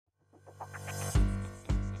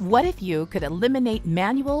What if you could eliminate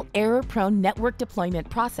manual, error-prone network deployment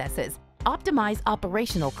processes, optimize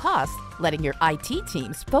operational costs, letting your IT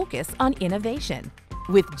teams focus on innovation?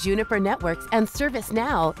 With Juniper Networks and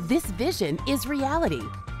ServiceNow, this vision is reality.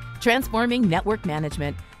 Transforming network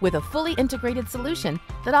management with a fully integrated solution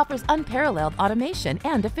that offers unparalleled automation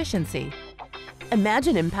and efficiency.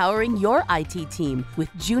 Imagine empowering your IT team with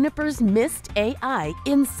Juniper's Mist AI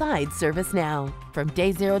inside ServiceNow, from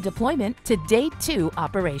day 0 deployment to day 2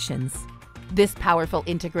 operations. This powerful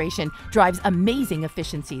integration drives amazing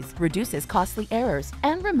efficiencies, reduces costly errors,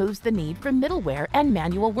 and removes the need for middleware and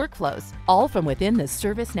manual workflows, all from within the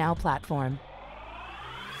ServiceNow platform.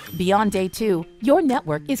 Beyond day 2, your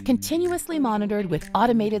network is continuously monitored with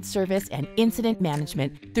automated service and incident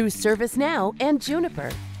management through ServiceNow and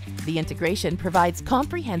Juniper. The integration provides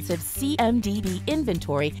comprehensive CMDB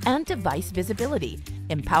inventory and device visibility,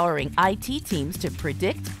 empowering IT teams to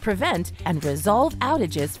predict, prevent, and resolve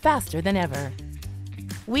outages faster than ever.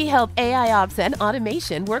 We help AI ops and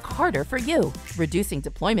automation work harder for you, reducing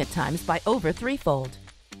deployment times by over 3-fold.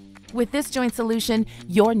 With this joint solution,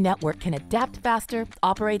 your network can adapt faster,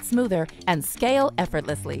 operate smoother, and scale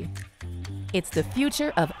effortlessly. It's the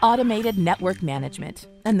future of automated network management,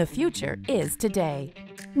 and the future is today.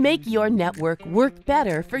 Make your network work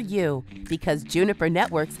better for you, because Juniper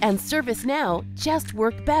Networks and ServiceNow just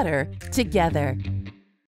work better together.